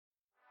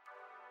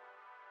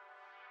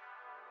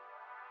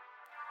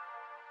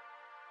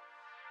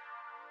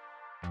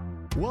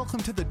Welcome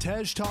to the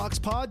Tej Talks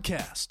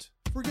podcast.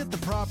 Forget the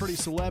property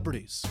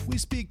celebrities. We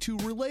speak to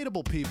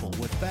relatable people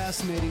with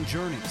fascinating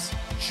journeys,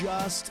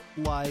 just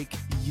like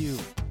you.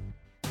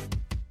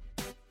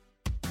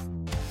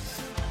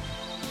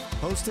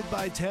 Hosted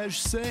by Tej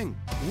Singh,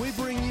 we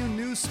bring you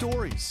news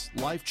stories,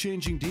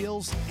 life-changing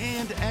deals,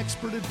 and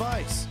expert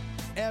advice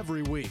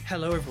every week.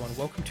 Hello everyone,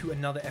 welcome to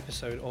another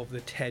episode of the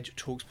Tej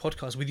Talks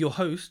podcast with your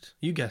host,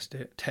 you guessed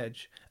it, Tej,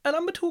 and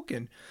I'm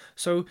talking.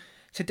 So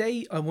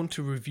today I want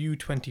to review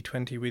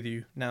 2020 with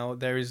you. Now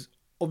there is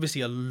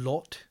obviously a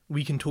lot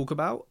we can talk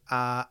about,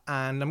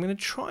 and I'm going to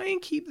try and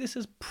keep this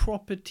as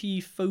property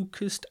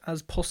focused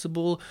as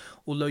possible,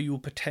 although you will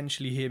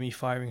potentially hear me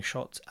firing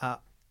shots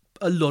at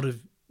a lot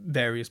of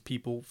various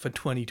people for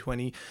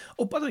 2020.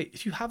 Oh, by the way,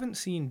 if you haven't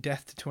seen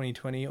Death to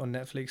 2020 on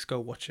Netflix, go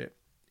watch it.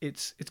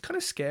 It's kind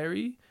of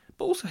scary,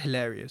 but also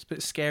hilarious. But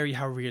it's scary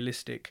how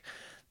realistic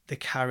the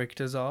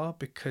characters are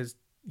because,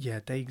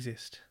 yeah, they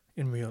exist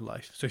in real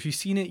life. So if you've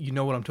seen it, you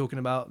know what I'm talking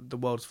about. The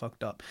world's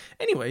fucked up.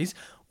 Anyways,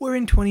 we're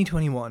in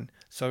 2021.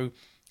 So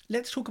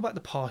let's talk about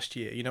the past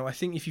year. You know, I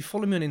think if you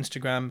follow me on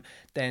Instagram,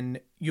 then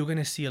you're going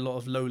to see a lot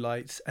of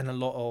lowlights and a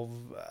lot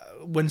of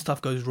when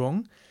stuff goes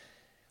wrong,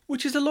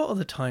 which is a lot of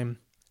the time.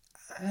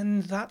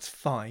 And that's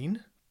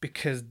fine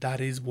because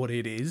that is what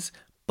it is.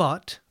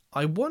 But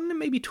I want to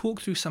maybe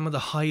talk through some of the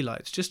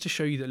highlights just to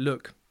show you that,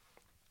 look,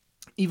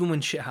 even when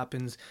shit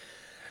happens,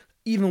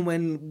 even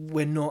when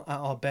we're not at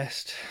our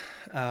best,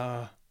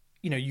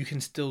 you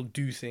can still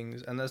do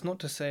things. And that's not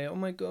to say, oh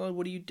my God,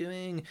 what are you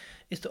doing?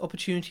 It's the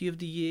opportunity of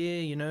the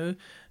year,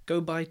 go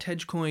buy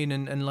Tejcoin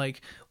and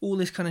like all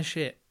this kind of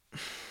shit.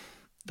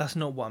 That's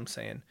not what I'm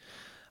saying.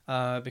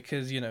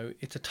 Because,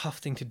 it's a tough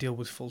thing to deal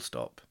with, full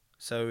stop.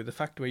 So the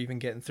fact we're even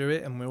getting through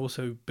it and we're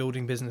also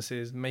building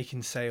businesses,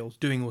 making sales,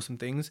 doing awesome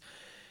things,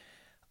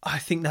 I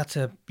think that's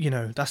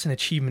that's an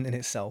achievement in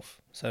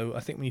itself. So I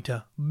think we need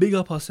to big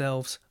up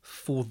ourselves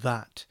for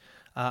that.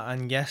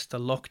 And yes, the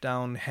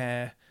lockdown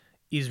hair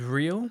is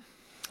real.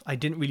 I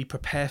didn't really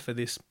prepare for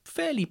this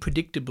fairly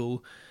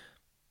predictable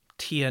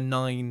tier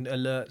 9,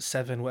 alert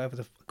 7, whatever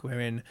the fuck we're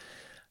in.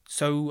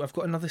 So I've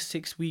got another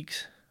 6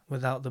 weeks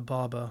without the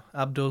barber.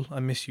 Abdul, I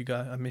miss you,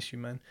 guy. I miss you,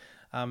 man.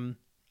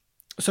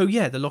 So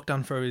yeah, the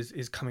lockdown fro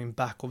is coming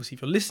back. Obviously,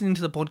 if you're listening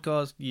to the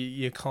podcast,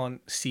 you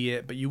can't see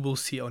it, but you will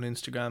see it on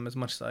Instagram. As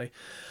much as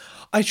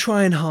I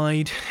try and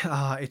hide,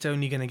 it's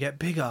only going to get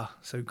bigger.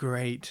 So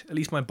great. At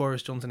least my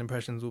Boris Johnson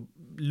impressions will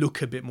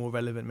look a bit more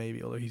relevant,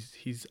 maybe. Although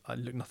I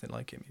look nothing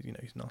like him.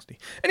 He's nasty.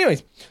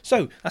 Anyways,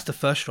 so that's the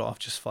first shot I've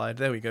just fired.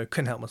 There we go.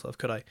 Couldn't help myself,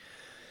 could I?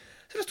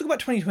 So let's talk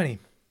about 2020.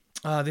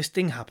 This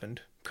thing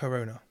happened,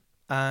 Corona,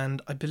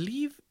 and I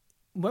believe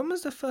when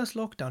was the first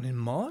lockdown? In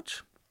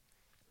March.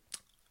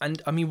 And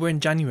I mean, we're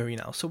in January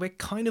now, so we're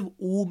kind of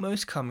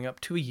almost coming up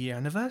to a year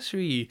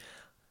anniversary.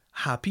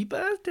 Happy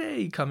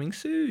birthday, coming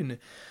soon.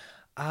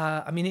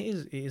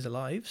 It is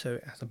alive, so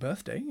it has a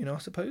birthday, I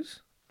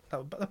suppose.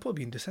 That'll probably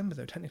be in December,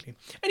 though, technically.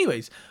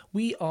 Anyways,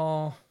 we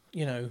are,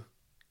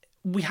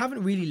 we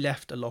haven't really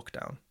left a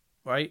lockdown,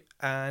 right?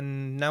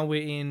 And now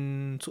we're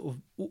in sort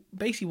of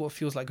basically what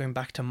feels like going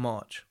back to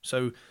March.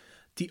 So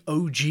the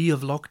OG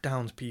of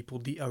lockdowns, people,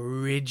 the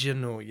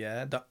original,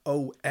 the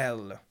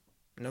OL.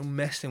 No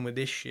messing with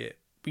this shit.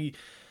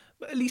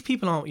 At least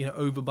people aren't,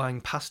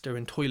 overbuying pasta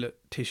and toilet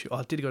tissue.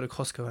 I did go to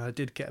Costco and I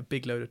did get a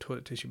big load of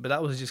toilet tissue, but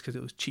that was just because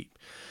it was cheap.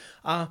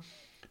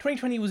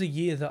 2020 was a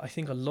year that I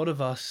think a lot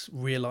of us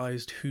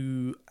realized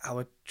who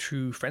our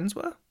true friends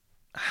were,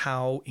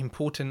 how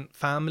important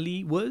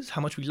family was,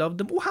 how much we loved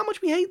them, or how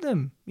much we hate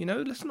them.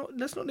 Let's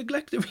not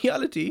neglect the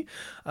reality,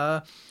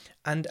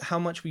 and how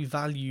much we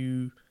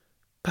value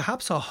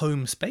perhaps our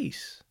home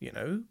space.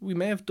 We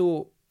may have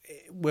thought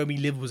where we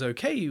live was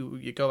okay.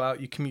 You go out,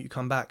 you commute, you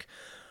come back.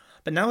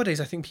 But nowadays,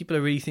 I think people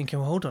are really thinking,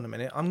 well, hold on a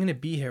minute, I'm going to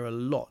be here a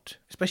lot,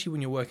 especially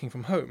when you're working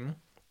from home.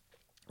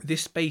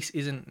 This space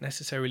isn't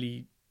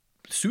necessarily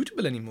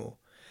suitable anymore.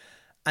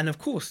 And of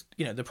course,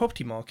 the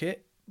property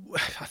market,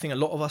 I think a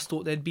lot of us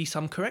thought there'd be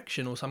some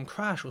correction or some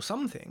crash or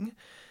something.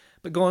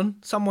 But go on,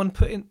 someone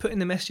put in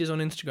the messages on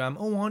Instagram,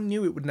 oh, I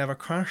knew it would never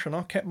crash and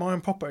I kept buying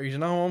properties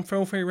and now I'm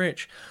filthy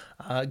rich.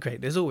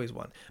 Great, there's always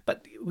one.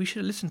 But we should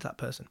have listened to that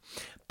person.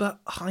 But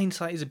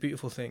hindsight is a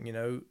beautiful thing,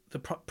 The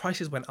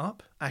prices went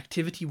up,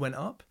 activity went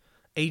up,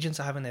 agents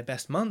are having their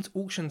best months,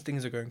 auctions,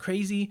 things are going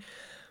crazy.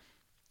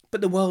 But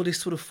the world is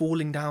sort of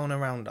falling down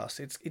around us.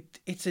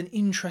 It's an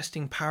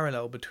interesting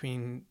parallel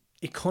between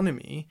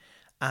economy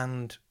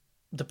and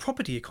the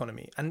property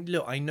economy. And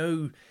look, I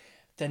know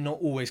they're not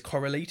always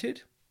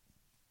correlated.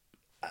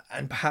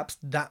 And perhaps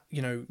that,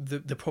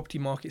 the property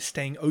market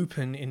staying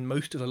open in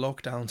most of the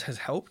lockdowns has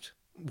helped.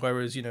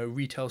 Whereas,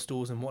 retail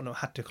stores and whatnot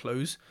had to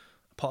close,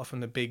 apart from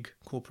the big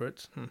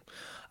corporates.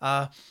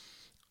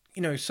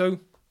 So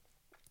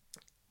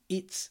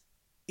it's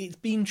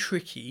been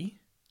tricky.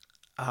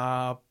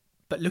 But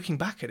looking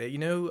back at it,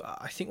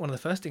 I think one of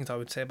the first things I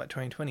would say about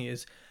 2020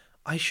 is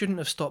I shouldn't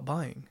have stopped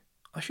buying.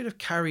 I should have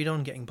carried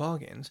on getting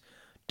bargains,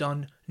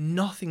 done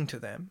nothing to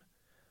them,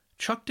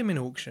 chucked them in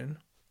auction,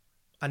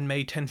 and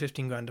made 10,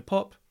 15 grand a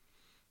pop,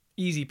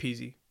 Easy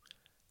peasy.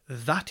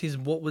 That is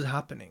what was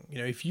happening. You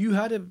know, if you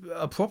had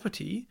a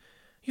property,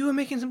 you were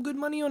making some good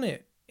money on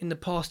it in the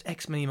past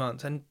X many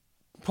months. And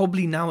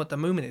probably now at the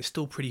moment, it's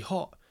still pretty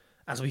hot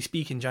as we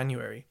speak in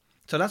January.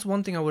 So that's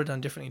one thing I would have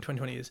done differently in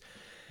 2020 is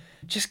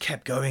just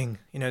kept going.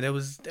 You know, there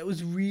was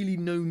really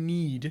no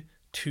need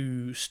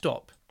to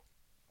stop.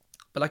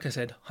 But like I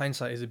said,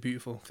 hindsight is a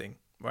beautiful thing,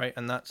 right?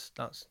 And that's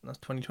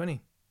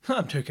 2020.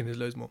 I'm joking, there's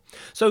loads more.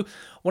 So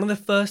one of the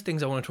first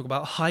things I want to talk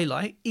about,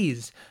 highlight,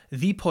 is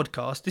the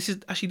podcast. This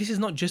is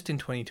not just in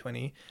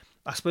 2020.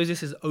 I suppose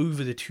this is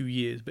over the 2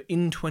 years, but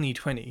in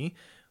 2020,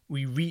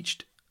 we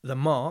reached the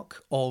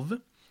mark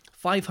of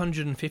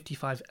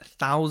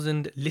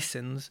 555,000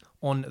 listens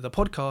on the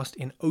podcast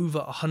in over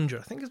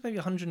 100. I think it's maybe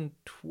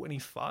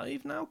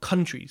 125 now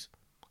countries.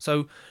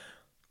 So,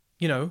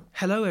 you know,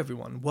 hello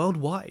everyone,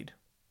 worldwide.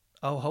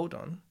 Oh, hold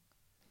on.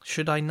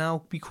 Should I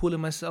now be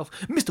calling myself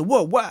Mr.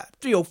 Worldwide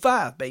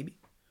 305, baby?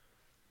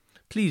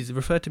 Please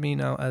refer to me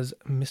now as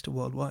Mr.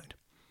 Worldwide.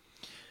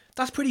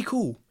 That's pretty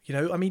cool. You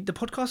know, I mean, the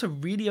podcasts are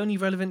really only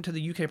relevant to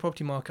the UK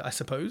property market, I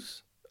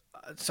suppose.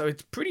 So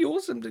it's pretty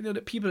awesome, you know,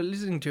 that people are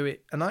listening to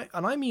it. And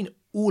I mean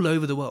all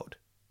over the world.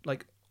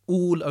 Like,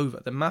 all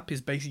over. The map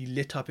is basically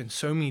lit up in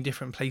so many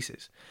different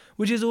places,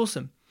 which is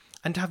awesome.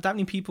 And to have that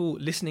many people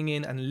listening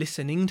in and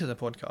listening to the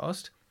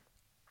podcast,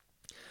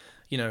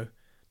 you know,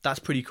 that's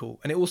pretty cool.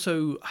 And it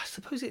also, I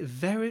suppose, it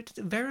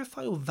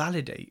verify or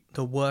validate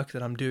the work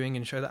that I'm doing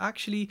and show that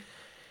actually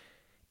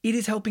it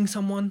is helping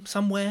someone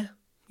somewhere,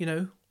 you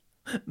know,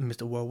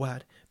 Mr.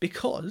 Worldwide,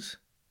 because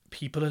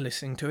people are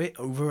listening to it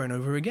over and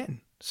over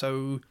again.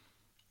 So,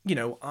 you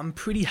know, I'm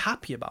pretty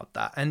happy about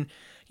that. And,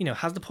 you know,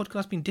 has the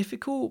podcast been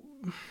difficult?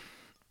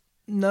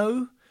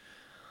 No.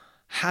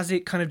 Has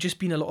it kind of just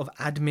been a lot of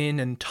admin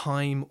and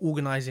time,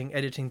 organizing,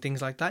 editing,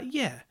 things like that?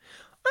 Yeah.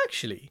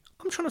 Actually,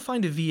 I'm trying to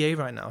find a VA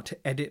right now to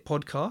edit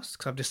podcasts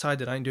because I've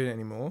decided I ain't doing it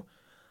anymore.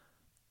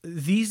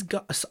 These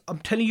guys, I'm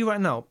telling you right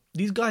now,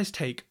 these guys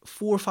take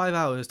 4 or 5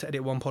 hours to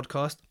edit one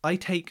podcast.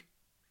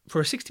 For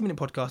a 60-minute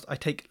podcast, I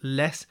take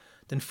less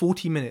than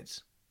 40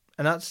 minutes.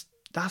 And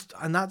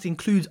that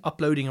includes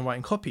uploading and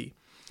writing copy.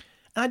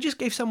 And I just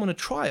gave someone a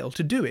trial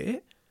to do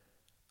it,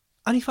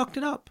 and he fucked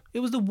it up. It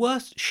was the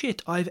worst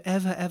shit I've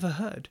ever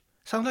heard.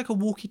 Sounds like a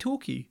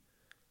walkie-talkie.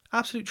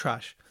 Absolute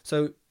trash.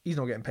 So he's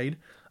not getting paid.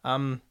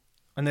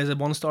 And there's a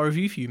 1-star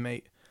review for you,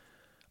 mate.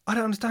 I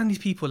don't understand these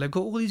people. They've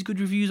got all these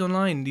good reviews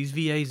online, these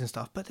VAs and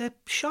stuff, but they're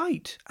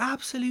shite.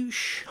 Absolute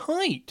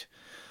shite.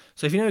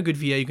 So if you know a good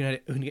VA who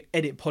can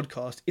edit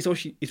podcasts,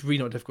 it's really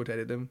not difficult to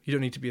edit them. You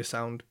don't need to be a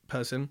sound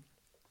person.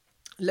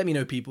 Let me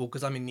know, people,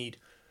 because I'm in need.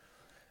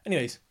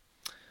 Anyways,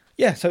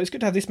 yeah, so it's good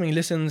to have this many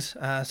listens.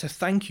 So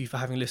thank you for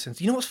having listens.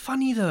 You know what's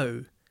funny,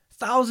 though?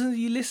 Thousands of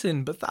you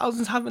listen, but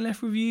thousands haven't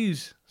left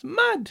reviews. It's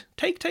mad.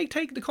 Take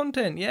the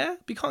content, yeah?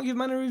 But you can't give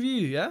man a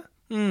review, yeah?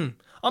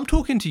 I'm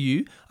talking to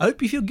you. I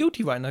hope you feel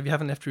guilty right now if you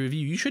haven't left a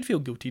review. You should feel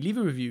guilty. Leave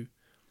a review.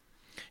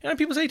 You know,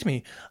 people say to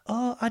me,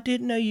 oh, I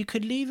didn't know you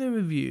could leave a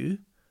review.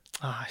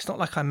 It's not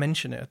like I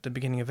mention it at the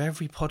beginning of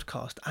every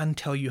podcast and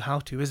tell you how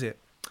to, is it?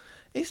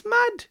 It's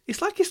mad.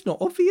 It's like it's not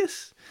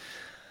obvious.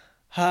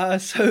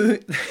 So,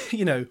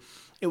 you know,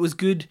 it was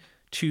good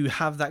to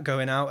have that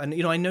going out. And,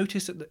 you know, I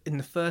noticed that in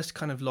the first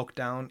kind of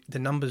lockdown, the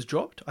numbers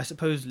dropped. I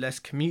suppose less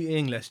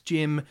commuting, less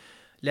gym,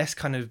 less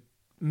kind of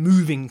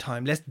moving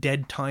time, less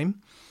dead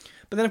time.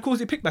 But then, of course,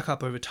 it picked back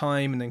up over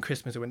time, and then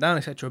Christmas it went down,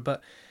 etc.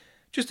 But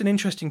just an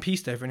interesting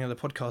piece there for any other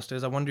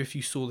podcasters. I wonder if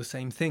you saw the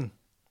same thing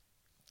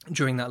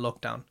during that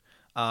lockdown.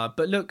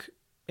 But look,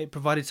 it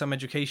provided some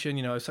education,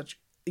 you know, such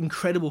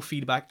incredible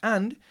feedback.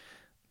 And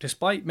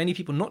despite many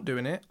people not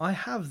doing it, I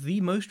have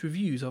the most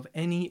reviews of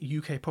any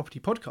UK property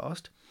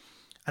podcast.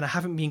 And I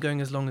haven't been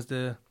going as long as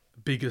the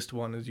biggest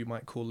one, as you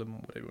might call them, or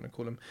whatever you want to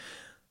call them.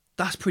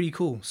 That's pretty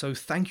cool. So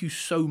thank you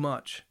so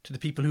much to the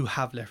people who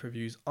have left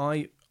reviews.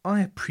 I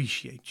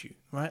appreciate you,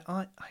 right?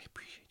 I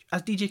appreciate you.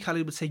 As DJ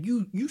Khaled would say,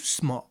 you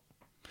smart,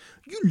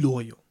 you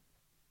loyal.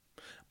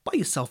 Buy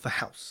yourself a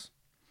house.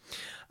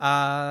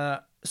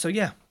 So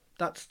yeah,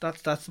 that's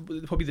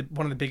probably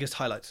one of the biggest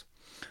highlights.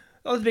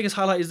 The biggest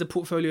highlight is the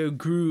portfolio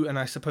grew and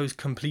I suppose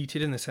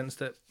completed in the sense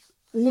that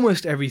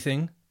almost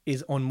everything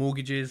is on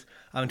mortgages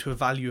to a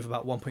value of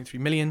about 1.3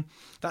 million.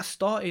 That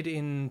started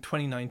in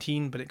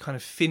 2019, but it kind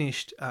of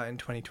finished in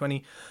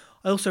 2020.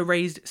 I also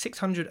raised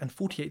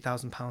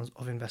 £648,000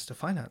 of investor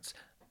finance.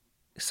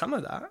 Some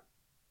of that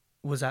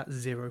was at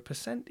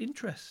 0%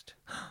 interest.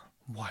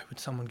 Why would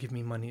someone give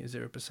me money at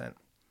 0%?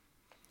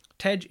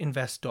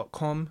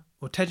 tedgeinvest.com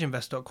or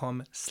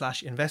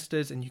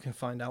tedginvest.com/investors, and you can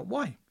find out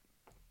why.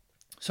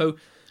 So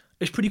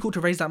it's pretty cool to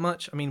raise that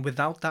much. I mean,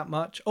 without that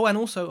much, and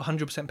also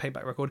 100%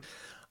 payback record.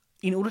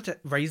 In order to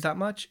raise that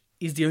much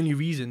is the only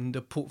reason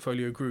the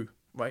portfolio grew,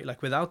 right?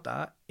 Like without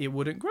that, it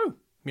wouldn't grow.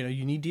 You know,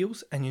 you need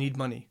deals and you need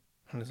money.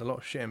 And there's a lot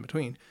of shit in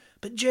between.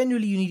 But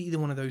generally, you need either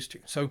one of those two.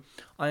 So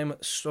I am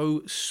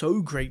so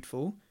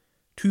grateful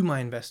to my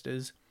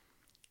investors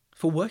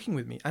for working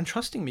with me and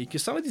trusting me.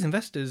 Because some of these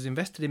investors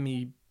invested in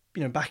me,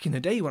 you know, back in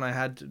the day when I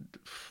had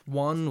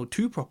 1 or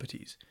 2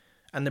 properties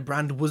and the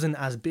brand wasn't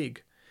as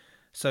big.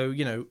 So,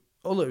 you know,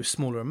 although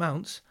smaller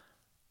amounts,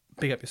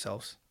 big up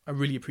yourselves. I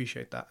really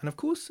appreciate that. And of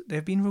course,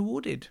 they've been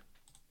rewarded.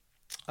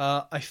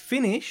 I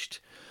finished,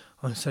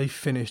 I say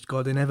finished,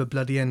 God, they never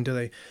bloody end, do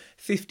they?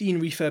 15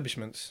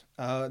 refurbishments.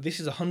 This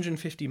is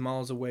 150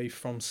 miles away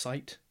from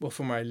site. Well,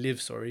 from where I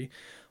live, sorry.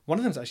 One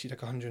of them's actually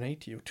like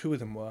 180, or two of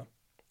them were.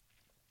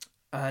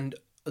 And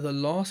the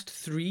last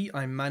 3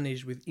 I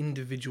managed with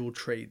individual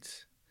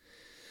trades.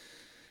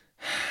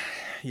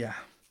 Yeah.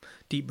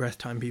 Deep breath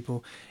time,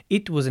 people.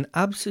 It was an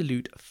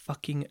absolute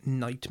fucking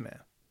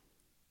nightmare.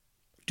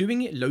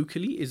 Doing it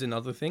locally is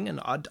another thing, and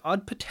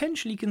I'd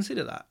potentially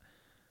consider that.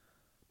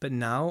 But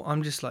now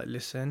I'm just like,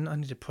 listen, I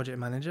need a project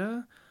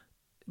manager.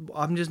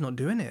 I'm just not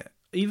doing it.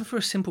 Even for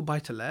a simple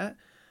buy-to-let.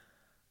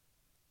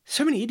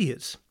 So many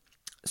idiots.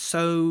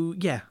 So,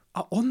 yeah.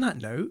 On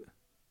that note,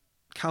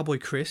 Cowboy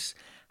Chris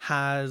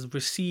has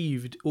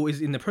received, or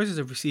is in the process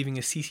of receiving,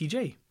 a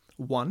CCJ.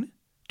 1,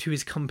 to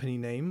his company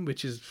name,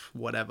 which is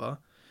whatever.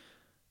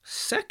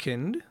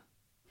 2,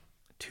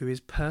 to his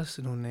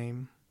personal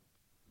name.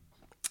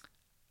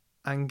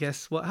 And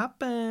guess what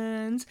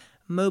happens?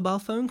 Mobile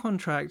phone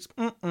contracts,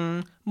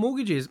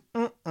 mortgages,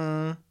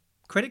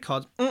 credit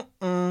cards,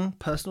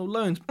 personal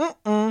loans,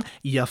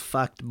 you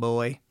fucked,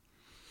 boy.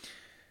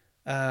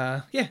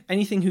 Yeah,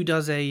 anything who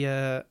does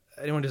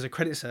anyone does a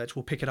credit search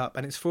will pick it up,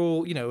 and it's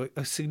for, you know,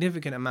 a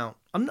significant amount.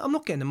 I'm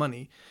not getting the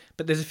money,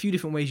 but there's a few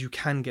different ways you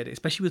can get it,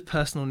 especially with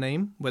personal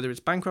name, whether it's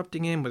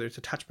bankrupting him, whether it's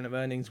attachment of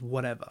earnings,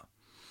 whatever.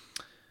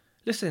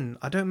 Listen,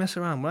 I don't mess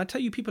around. When I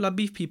tell you people are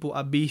beef people,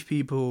 are beef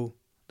people.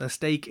 The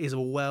steak is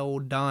well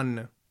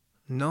done.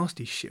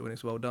 Nasty shit when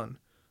it's well done.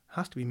 It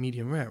has to be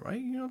medium rare, right?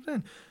 You know what I'm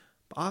saying?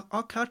 But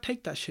I'll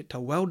take that shit to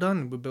well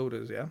done with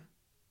builders, yeah?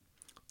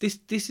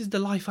 This is the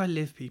life I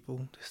live,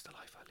 people. This is the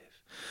life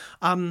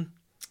I live.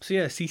 So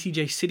yeah,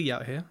 CCJ City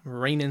out here.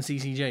 Raining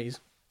CCJs.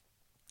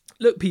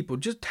 Look, people,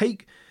 just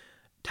take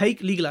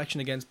legal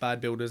action against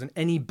bad builders and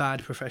any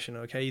bad profession,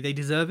 okay? They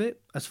deserve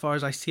it. As far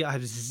as I see it, I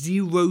have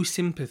zero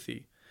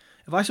sympathy.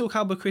 If I saw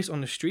Cowboy Chris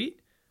on the street,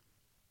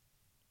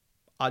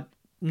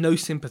 no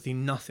sympathy,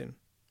 nothing.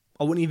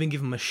 I wouldn't even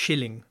give him a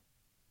shilling.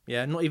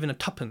 Yeah, not even a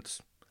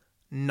tuppence.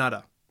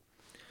 Nada.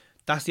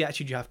 That's the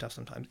attitude you have to have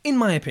sometimes, in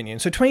my opinion.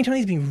 So 2020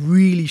 has been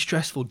really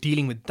stressful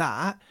dealing with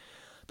that.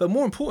 But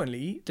more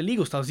importantly, the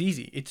legal stuff's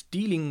easy. It's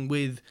dealing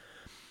with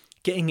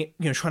getting it,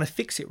 you know, trying to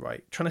fix it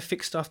right. Trying to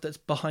fix stuff that's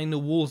behind the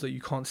walls that you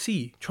can't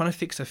see. Trying to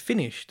fix a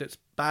finish that's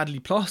badly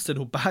plastered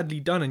or badly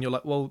done. And you're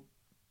like, well,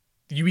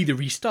 you either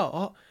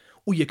restart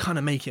or you kind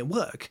of make it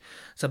work.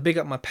 So big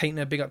up my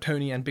painter, big up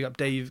Tony, and big up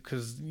Dave,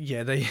 because,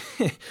 yeah, they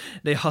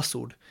they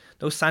hustled.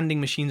 Those sanding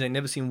machines ain't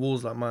never seen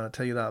walls like mine, I'll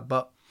tell you that.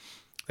 But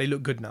they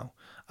look good now.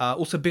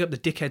 Also, big up the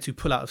dickheads who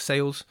pull out of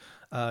sales.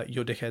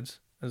 Your dickheads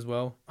as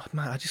well. Oh,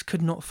 man, I just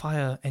could not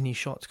fire any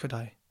shots, could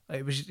I?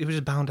 It was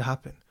just bound to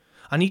happen.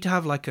 I need to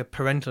have like a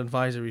parental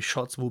advisory,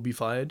 shots will be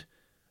fired.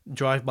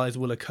 Drive-bys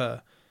will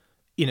occur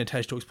in a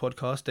Tej Talks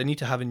podcast. They need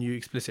to have a new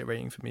explicit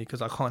rating for me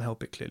because I can't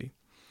help it, clearly.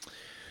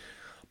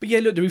 But yeah,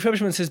 look, the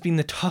refurbishments has been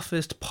the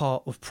toughest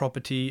part of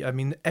property. I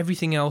mean,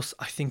 everything else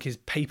I think is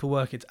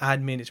paperwork, it's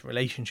admin, it's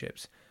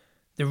relationships.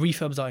 The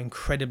refurbs are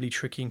incredibly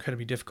tricky,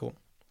 incredibly difficult.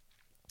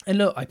 And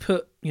look, I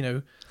put, you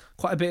know,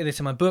 quite a bit of this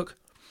in my book,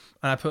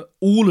 and I put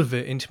all of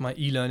it into my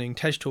e-learning,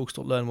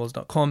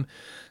 tejtalks.learnwells.com.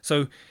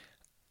 So,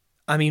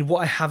 I mean,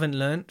 what I haven't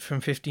learned from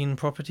 15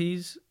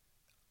 properties,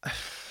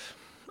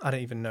 I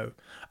don't even know.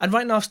 And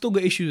right now I've still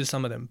got issues with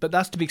some of them, but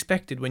that's to be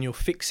expected when you're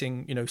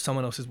fixing, you know,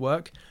 someone else's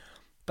work.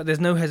 But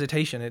there's no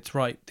hesitation. It's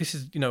right. This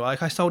is, you know,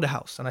 like I sold a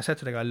house and I said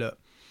to the guy, look,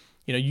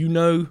 you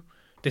know,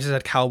 this has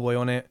had Cowboy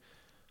on it.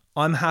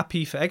 I'm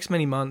happy for X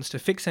many months to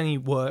fix any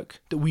work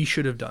that we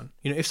should have done.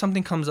 You know, if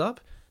something comes up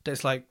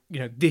that's like, you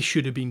know, this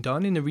should have been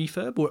done in the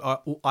refurb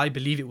or I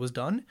believe it was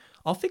done,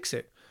 I'll fix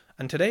it.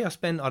 And today I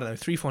spent, I don't know,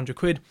 300-400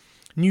 quid,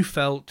 new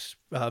felt,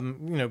 you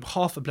know,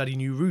 half a bloody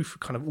new roof,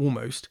 kind of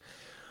almost,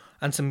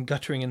 and some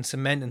guttering and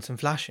cement and some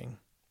flashing.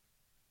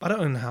 I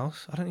don't own the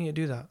house. I don't need to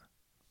do that.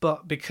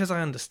 But because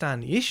I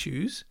understand the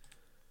issues,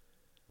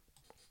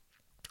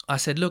 I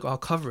said, look, I'll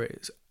cover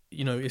it.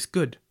 You know, it's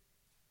good.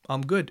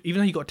 I'm good. Even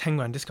though you got a 10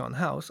 grand discount on the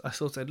house, I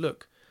still said,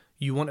 look,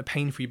 you want a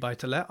pain-free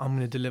buy-to-let, I'm going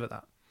to deliver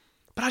that.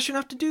 But I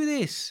shouldn't have to do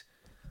this.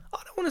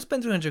 I don't want to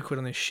spend 300 quid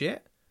on this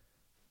shit.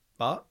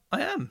 But I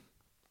am.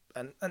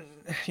 And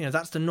you know,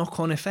 that's the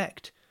knock-on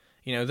effect.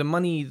 You know, the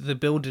money the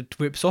builder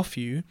whips off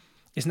you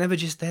is never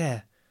just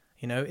there.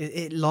 You know,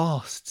 it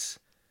lasts,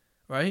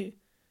 right?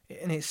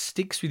 And it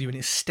sticks with you and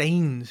it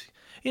stains.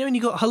 You know, when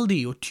you got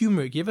haldi or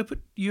turmeric, you ever put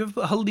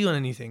haldi on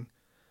anything?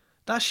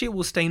 That shit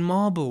will stain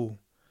marble.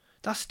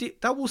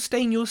 That will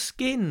stain your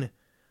skin.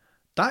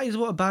 That is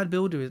what a bad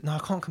builder is. No, I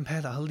can't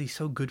compare that. Haldi's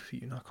so good for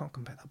you. No, I can't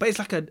compare that. But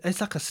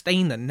it's like a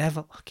stain that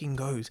never fucking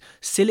goes.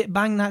 Seal it,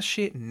 bang that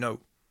shit.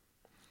 No,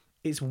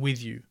 it's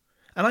with you.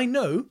 And I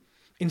know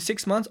in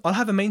 6 months I'll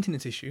have a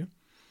maintenance issue,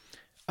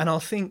 and I'll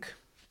think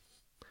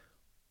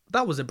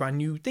that was a brand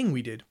new thing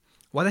we did.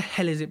 Why the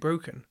hell is it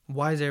broken?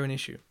 Why is there an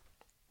issue?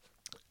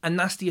 And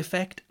that's the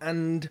effect.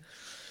 And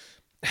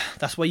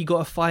that's why you got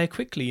to fire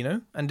quickly,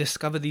 and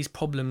discover these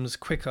problems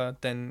quicker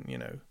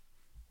than,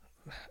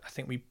 I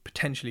think we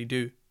potentially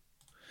do.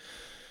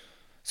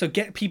 So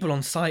get people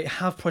on site,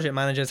 have project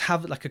managers,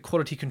 have like a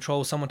quality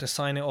control, someone to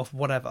sign it off,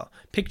 whatever.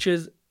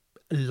 Pictures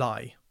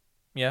lie.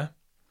 Yeah?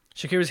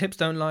 Shakira's hips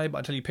don't lie, but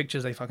I tell you,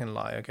 pictures, they fucking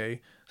lie,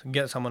 okay? So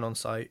get someone on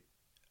site.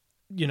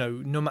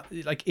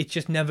 It's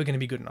just never going to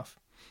be good enough.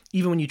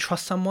 Even when you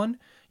trust someone,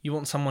 you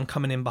want someone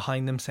coming in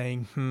behind them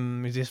saying,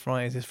 is this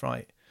right? Is this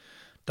right?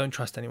 Don't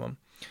trust anyone.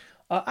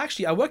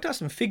 Actually, I worked out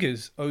some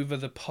figures over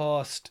the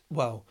past,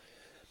 well,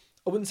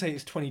 I wouldn't say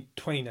it's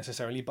 2020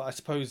 necessarily, but I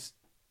suppose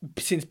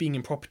since being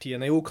in property,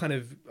 and they all kind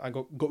of, I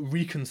got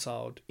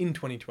reconciled in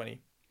 2020.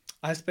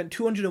 I have spent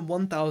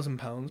 £201,000,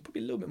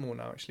 probably a little bit more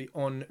now actually,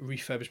 on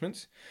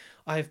refurbishments.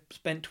 I have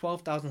spent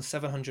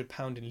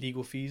 £12,700 in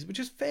legal fees, which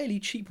is fairly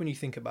cheap when you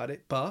think about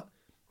it, but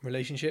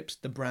relationships,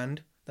 the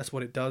brand, that's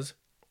what it does.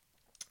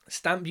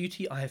 Stamp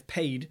duty, I have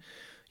paid,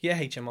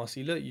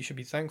 HMRC, look, you should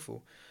be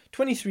thankful,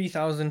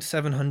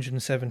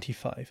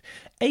 £23,775,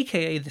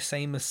 aka the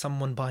same as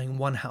someone buying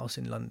one house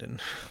in London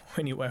or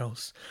anywhere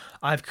else.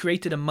 I've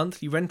created a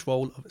monthly rent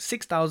roll of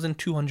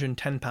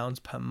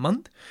 £6,210 per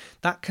month.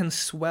 That can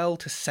swell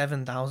to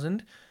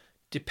 £7,000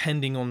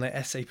 depending on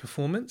their SA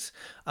performance.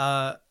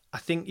 I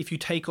think if you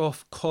take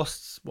off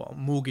costs, well,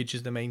 mortgage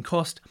is the main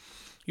cost,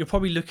 you're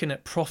probably looking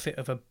at profit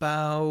of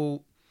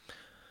about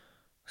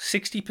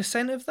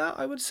 60% of that,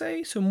 I would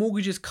say. So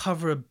mortgages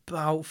cover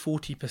about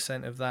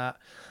 40% of that.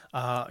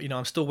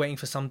 I'm still waiting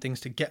for some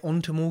things to get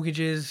onto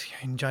mortgages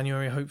in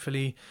January,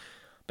 hopefully.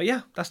 But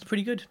yeah, that's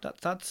pretty good.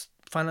 That's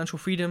financial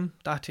freedom.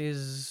 That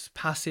is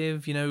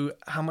passive.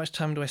 How much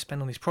time do I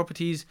spend on these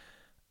properties?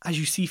 As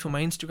you see from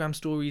my Instagram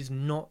stories,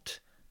 not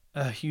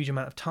a huge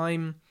amount of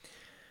time.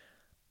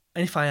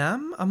 And if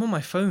I'm on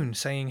my phone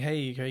saying,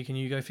 hey, can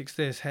you go fix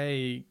this?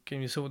 Hey,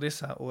 can you sort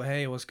this out? Or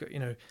hey, what's good?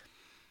 And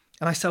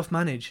I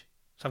self-manage.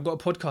 So I've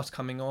got a podcast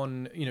coming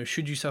on,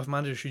 should you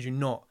self-manage or should you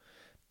not?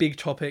 Big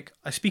topic.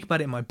 I speak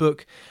about it in my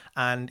book,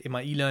 and in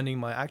my e-learning,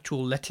 my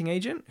actual letting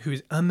agent, who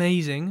is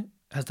amazing,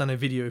 has done a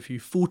video for you,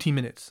 40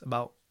 minutes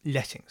about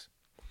lettings.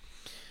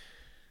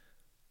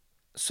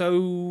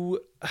 So,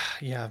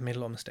 yeah, I've made a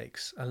lot of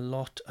mistakes. A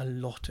lot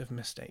of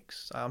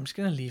mistakes. I'm just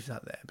going to leave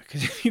that there,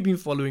 because if you've been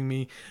following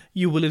me,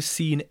 you will have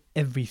seen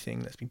everything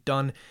that's been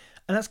done.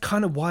 And that's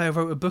kind of why I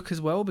wrote a book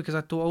as well, because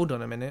I thought, hold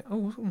on a minute.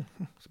 Oh,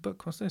 it's a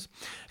book. What's this?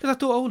 Because I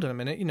thought, hold on a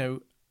minute.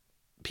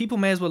 People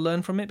may as well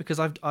learn from it, because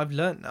I've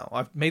learned now.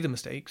 I've made the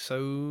mistake,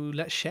 so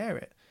let's share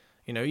it.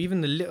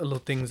 Even the little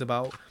things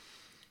about,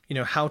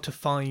 how to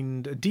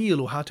find a deal,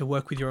 or how to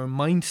work with your own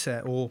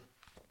mindset, or,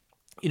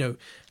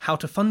 how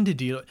to fund a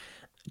deal.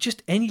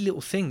 Just any little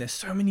thing. There's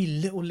so many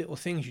little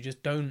things you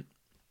just don't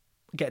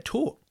get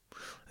taught.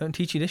 They don't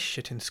teach you this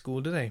shit in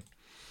school, do they?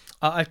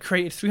 I've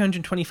created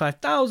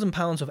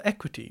 £325,000 of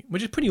equity,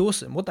 which is pretty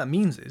awesome. What that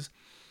means is,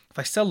 if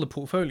I sell the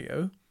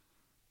portfolio,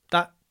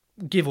 that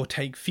give or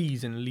take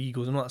fees and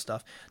legals and all that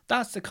stuff,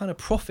 that's the kind of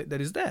profit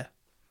that is there.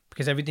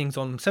 Because everything's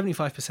on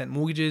 75%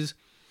 mortgages,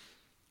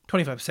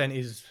 25%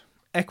 is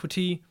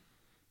equity.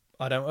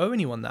 I don't owe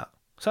anyone that.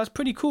 So that's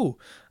pretty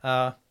cool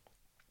to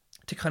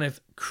kind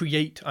of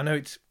create. I know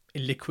it's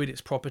illiquid,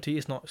 it's property,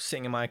 it's not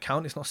sitting in my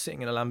account, it's not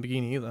sitting in a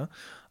Lamborghini either.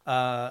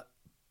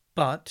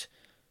 But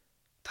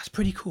that's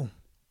pretty cool,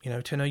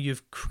 to know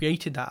you've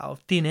created that out of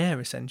thin air,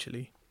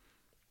 essentially.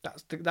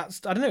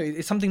 That's I don't know,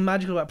 it's something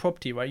magical about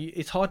property, right?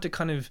 It's hard to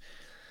kind of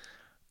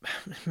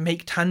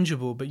make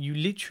tangible, but you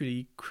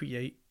literally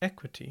create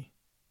equity.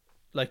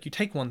 Like, you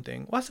take one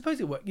thing, well, I suppose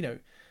it works,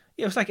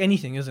 it's like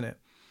anything, isn't it?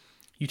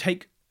 You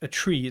take a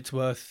tree, it's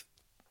worth,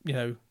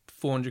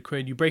 400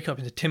 quid. You break it up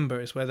into timber,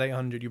 it's worth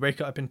 800. You break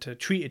it up into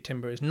treated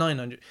timber, it's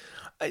 900.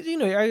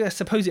 I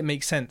suppose it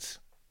makes sense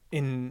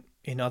in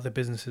other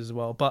businesses as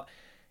well, but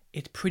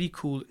it's pretty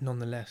cool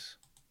nonetheless.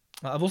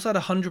 I've also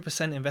had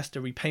 100%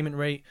 investor repayment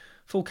rate,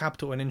 full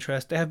capital and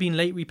interest. There have been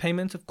late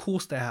repayments, of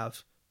course there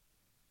have.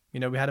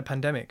 We had a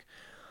pandemic.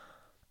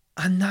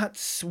 And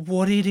that's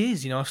what it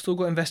is. I've still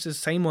got investors,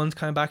 same ones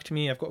coming back to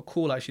me. I've got a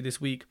call actually this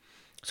week.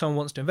 Someone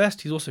wants to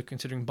invest. He's also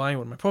considering buying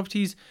one of my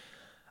properties.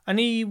 And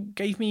he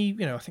gave me,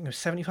 I think it was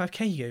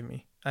 75k he gave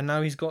me. And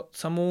now he's got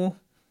some more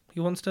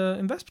he wants to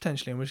invest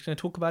potentially. And we're just going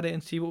to talk about it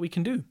and see what we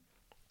can do.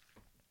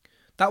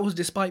 That was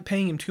despite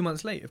paying him 2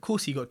 months late. Of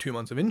course, he got 2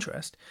 months of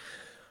interest.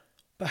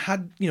 But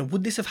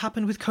would this have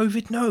happened with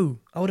COVID? No.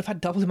 I would have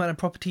had double the amount of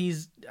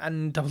properties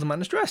and double the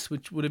amount of stress,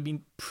 which would have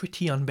been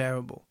pretty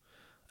unbearable.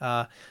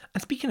 And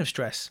speaking of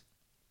stress,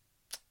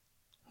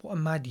 what a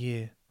mad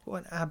year.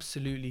 What an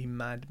absolutely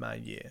mad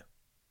year.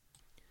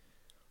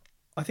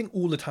 I think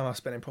all the time I've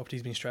spent in property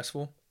has been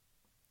stressful.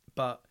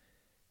 But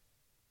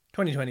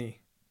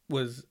 2020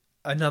 was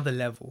another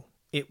level.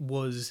 It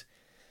was,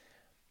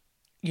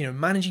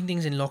 managing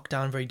things in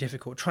lockdown, very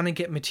difficult. Trying to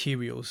get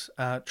materials,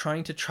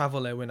 trying to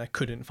travel there when I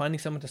couldn't, finding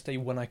someone to stay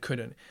when I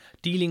couldn't,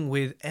 dealing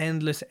with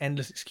endless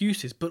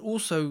excuses, but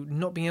also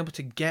not being able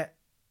to get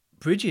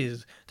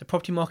bridges, the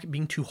property market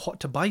being too hot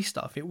to buy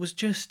stuff. It was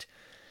just,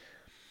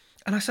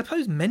 and I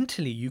suppose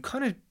mentally, you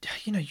kind of,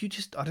 you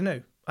just, I don't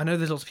know, I know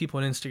there's lots of people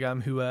on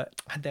Instagram who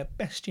had their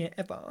best year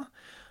ever,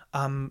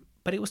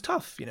 but it was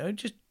tough,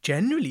 just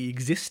generally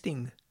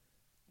existing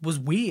was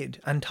weird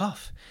and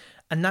tough.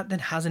 And that then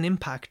has an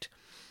impact.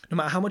 No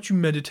matter how much you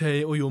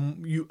meditate or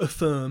you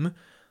affirm,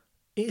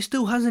 it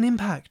still has an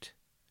impact.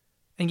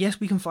 And yes,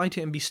 we can fight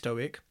it and be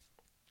stoic,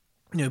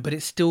 but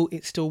it still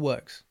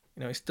works.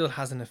 It still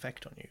has an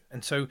effect on you.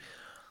 And so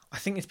I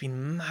think it's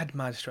been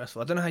mad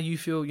stressful. I don't know how you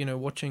feel,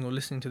 watching or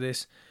listening to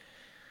this.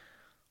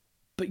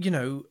 But,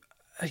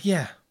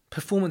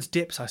 performance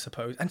dips, I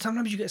suppose. And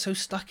sometimes you get so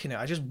stuck in it.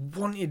 I just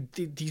wanted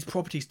these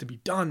properties to be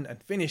done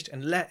and finished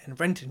and let and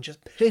rented and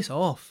just piss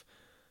off.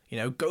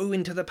 Go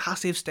into the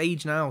passive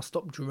stage now.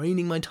 Stop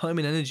draining my time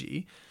and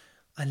energy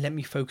and let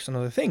me focus on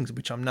other things,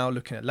 which I'm now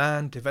looking at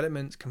land,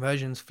 developments,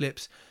 conversions,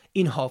 flips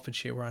in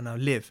Hertfordshire where I now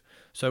live.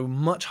 So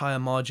much higher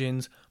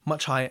margins,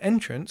 much higher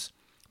entrance,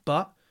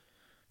 but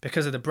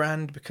because of the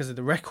brand, because of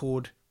the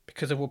record,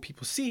 because of what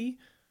people see,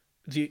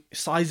 the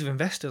size of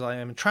investors I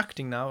am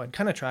attracting now and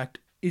can attract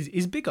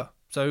is bigger.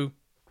 So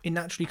it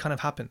naturally kind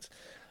of happens.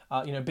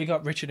 Big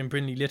up Richard and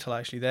Brindley Little,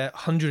 actually. Their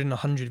 100 and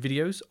 100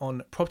 videos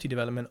on property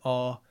development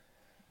are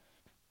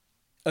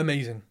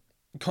amazing.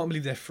 I can't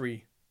believe they're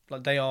free.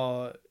 Like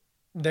they're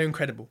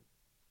incredible.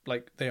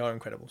 They are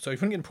incredible. So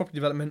if you want to get into property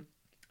development,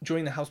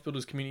 join the House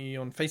Builders community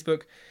on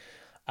Facebook.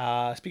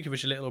 Speak to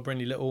Richard Little or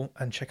Brindley Little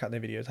and check out their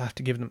videos. I have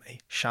to give them a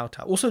shout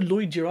out. Also,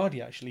 Lloyd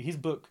Girardi, actually, his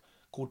book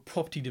called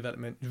Property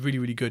Development is really,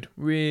 really good.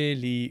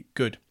 Really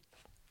good.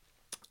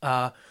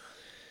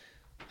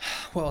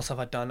 What else have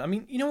I done? I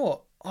mean, you know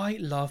what? I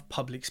love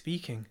public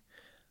speaking.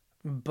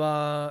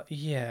 But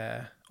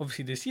yeah,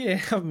 obviously this year I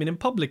haven't been in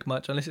public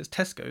much unless it's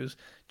Tesco's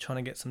trying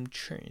to get some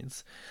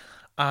trees.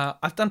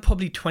 I've done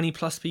probably 20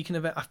 plus speaking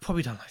events. I've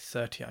probably done like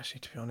 30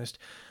 actually, to be honest,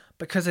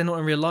 because they're not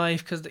in real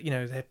life, because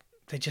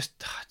they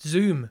just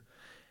Zoom.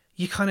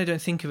 You kind of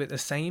don't think of it the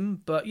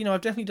same, but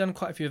I've definitely done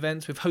quite a few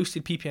events. We've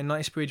hosted PPN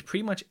Knightsbridge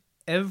pretty much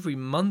every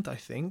month, I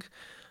think,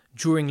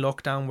 during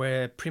lockdown,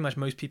 where pretty much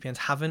most PPNs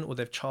haven't, or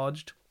they've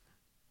charged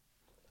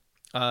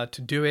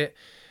to do it.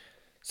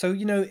 So,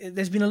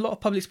 there's been a lot of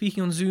public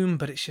speaking on Zoom,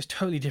 but it's just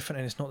totally different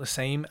and it's not the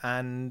same.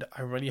 And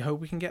I really hope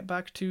we can get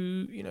back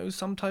to,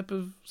 some type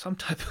of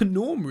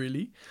norm,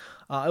 really.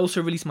 I also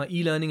released my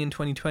e-learning in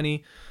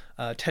 2020,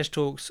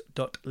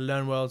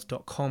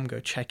 tedtalks.learnworlds.com.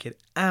 Go check it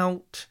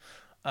out.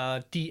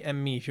 DM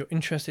me if you're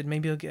interested.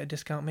 Maybe I'll get a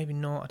discount, maybe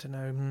not. I don't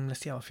know.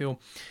 Let's see how I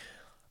feel.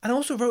 And I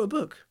also wrote a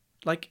book.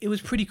 It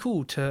was pretty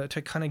cool to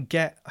kind of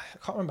get, I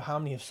can't remember how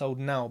many have sold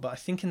now, but I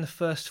think in the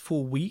first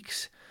 4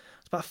 weeks,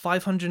 about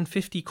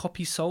 550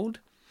 copies sold,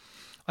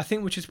 I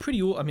think, which is pretty.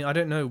 I mean, I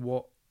don't know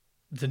what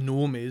the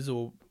norm is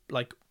or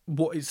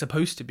what it's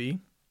supposed to be.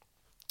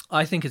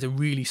 I think it's a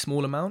really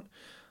small amount,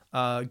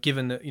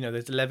 given that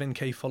there's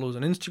 11k followers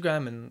on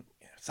Instagram and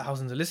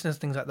thousands of listeners,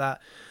 things like that.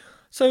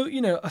 So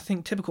I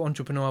think typical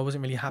entrepreneur, I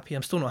wasn't really happy.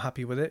 I'm still not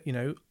happy with it.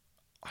 I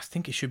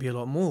think it should be a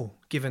lot more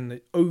given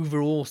the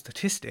overall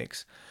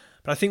statistics.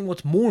 But I think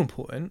what's more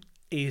important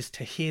is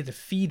to hear the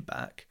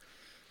feedback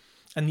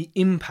and the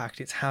impact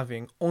it's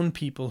having on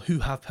people who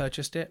have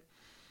purchased it,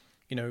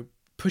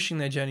 pushing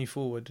their journey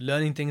forward,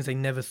 learning things they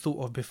never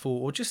thought of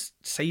before, or just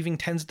saving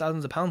tens of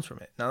thousands of pounds from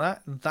it. Now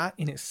that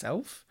in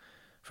itself,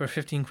 for a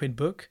 15 quid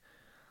book,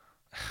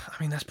 I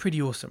mean, that's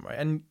pretty awesome, right?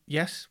 And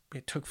yes,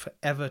 it took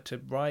forever to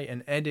write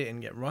and edit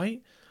and get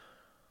right,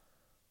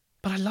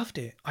 but I loved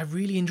it. I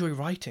really enjoy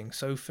writing.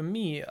 So for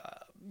me,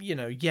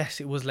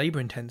 yes, it was labor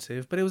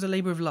intensive, but it was a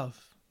labor of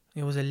love.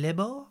 It was a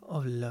labor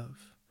of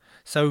love.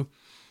 So,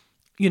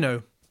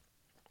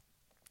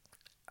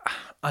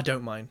 I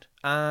don't mind.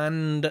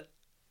 And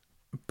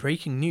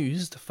breaking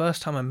news, the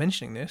first time I'm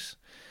mentioning this,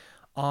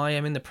 I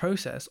am in the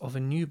process of a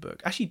new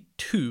book. Actually,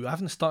 2. I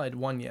haven't started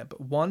one yet,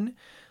 but 1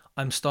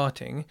 I'm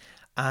starting.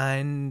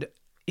 And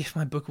if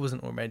my book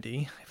wasn't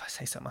already, if I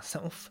say so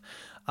myself,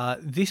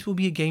 this will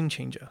be a game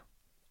changer.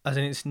 As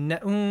in, it's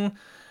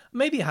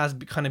maybe it has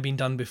kind of been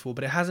done before,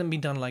 but it hasn't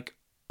been done like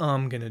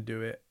I'm going to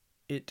do it.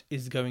 It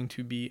is going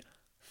to be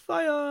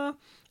fire.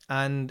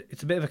 And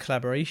it's a bit of a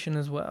collaboration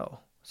as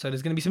well. So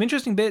there's going to be some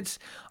interesting bits.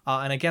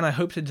 And again, I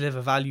hope to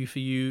deliver value for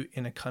you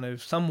in a kind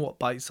of somewhat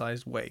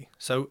bite-sized way.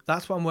 So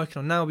that's what I'm working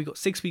on now. We've got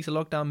 6 weeks of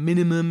lockdown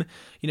minimum.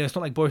 It's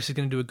not like Boris is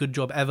going to do a good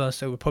job ever.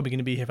 So we're probably going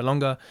to be here for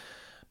longer.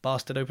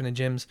 Bastard, open the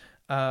gyms.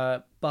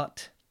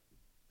 But,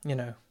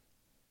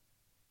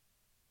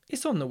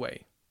 it's on the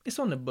way. It's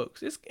on the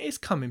books. It's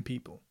coming,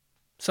 people.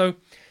 So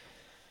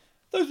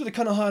those were the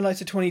kind of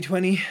highlights of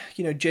 2020.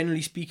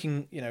 Generally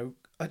speaking,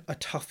 a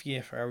tough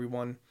year for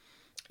everyone.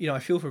 I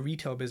feel for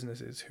retail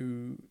businesses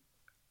who,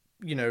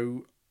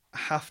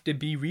 have to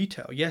be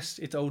retail. Yes,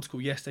 it's old school.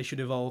 Yes, they should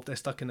evolve. They're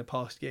stuck in the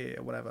past year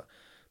or whatever.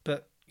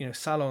 But,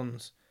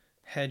 salons,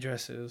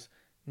 hairdressers,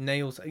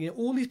 nails,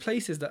 all these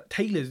places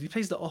tailors, these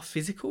places that are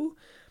physical,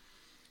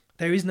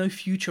 there is no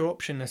future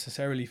option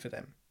necessarily for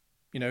them.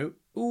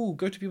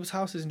 Go to people's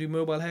houses and do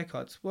mobile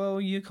haircuts.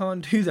 Well, you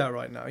can't do that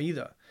right now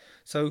either.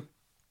 So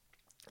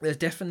there's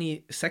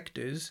definitely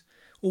sectors,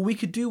 or we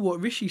could do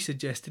what Rishi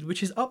suggested,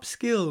 which is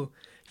upskill.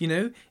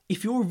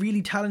 If you're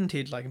really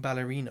talented like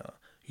ballerina,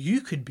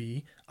 you could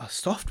be a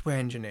software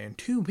engineer in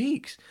 2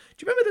 weeks.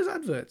 Do you remember those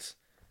adverts?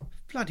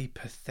 Bloody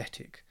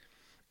pathetic.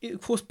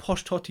 Of course,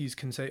 posh totties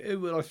can say, oh,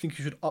 well, I think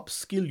you should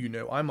upskill,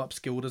 I'm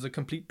upskilled as a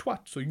complete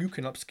twat, so you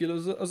can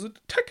upskill as a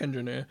tech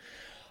engineer.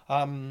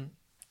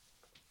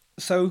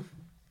 So,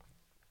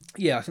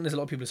 yeah, I think there's a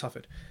lot of people who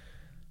suffered.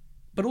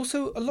 But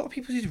also, a lot of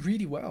people did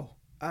really well.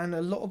 And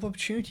a lot of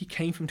opportunity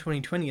came from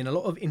 2020, and a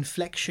lot of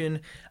inflection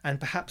and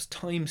perhaps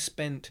time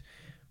spent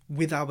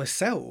with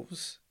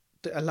ourselves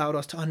that allowed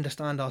us to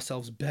understand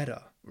ourselves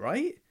better,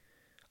 right?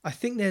 I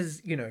think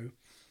there's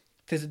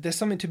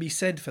something to be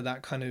said for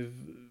that kind of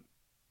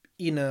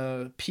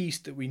inner peace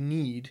that we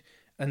need,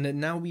 and that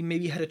now we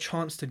maybe had a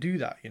chance to do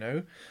that,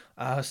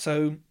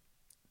 So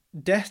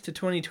death to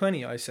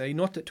 2020, I say.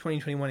 Not that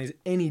 2021 is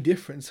any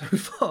different so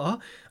far,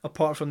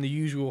 apart from the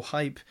usual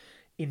hype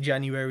in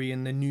January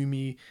and the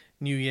new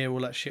year,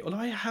 all that shit. Although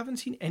I haven't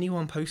seen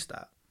anyone post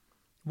that.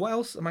 What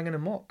else am I going to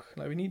mock?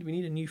 Like we need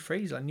a new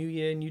phrase, like new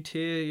year, new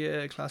tier,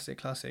 yeah,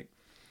 classic.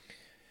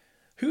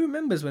 Who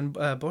remembers when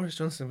Boris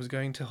Johnson was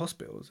going to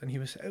hospitals and he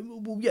was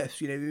saying, well, yes,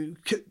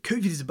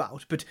 COVID is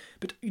about, but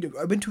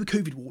I went to a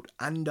COVID ward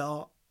and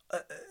I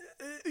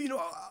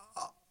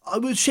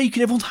was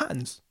shaking everyone's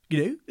hands,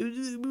 we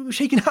were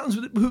shaking hands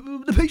with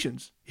the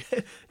patients,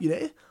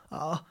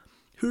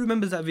 Who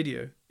remembers that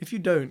video? If you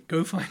don't,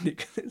 go find it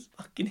because it's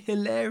fucking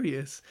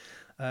hilarious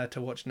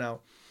to watch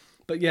now.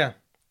 But yeah,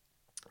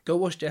 go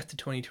watch Death to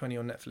 2020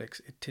 on Netflix.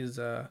 It is,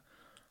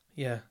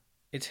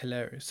 it's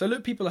hilarious. So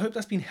look, people, I hope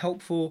that's been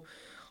helpful.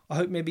 I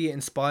hope maybe it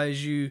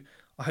inspires you.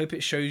 I hope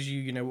it shows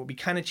you, what we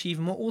can achieve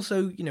and what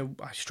also,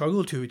 I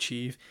struggle to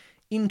achieve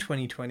in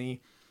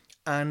 2020.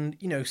 And,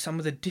 some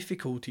of the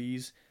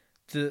difficulties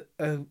that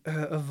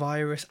a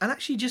virus and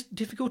actually just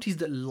difficulties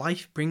that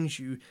life brings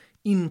you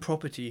in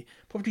property.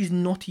 Property is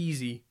not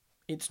easy.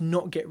 It's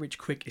not get rich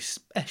quick,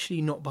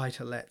 especially not buy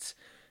to lets.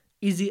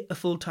 Is it a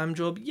full-time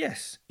job?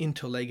 Yes,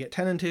 until they get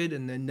tenanted,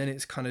 and then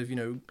it's kind of,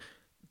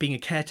 being a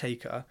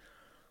caretaker.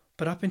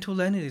 But up until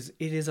then, it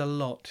is a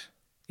lot.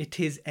 It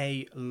is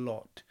a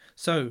lot.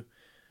 So,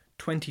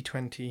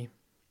 2020,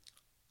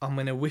 I'm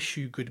going to wish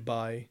you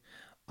goodbye.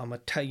 I'm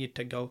going to tell you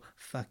to go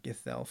fuck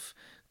yourself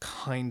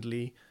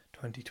kindly,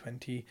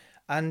 2020.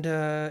 And,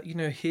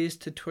 here's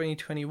to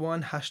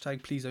 2021.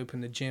 Hashtag please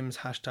open the gyms.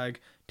 Hashtag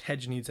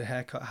Tej needs a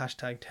haircut.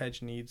 Hashtag Tej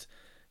needs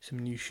some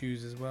new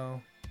shoes as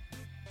well.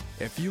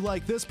 If you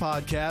like this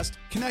podcast,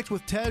 connect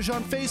with Tej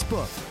on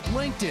Facebook,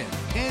 LinkedIn,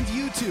 and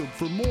YouTube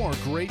for more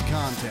great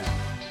content.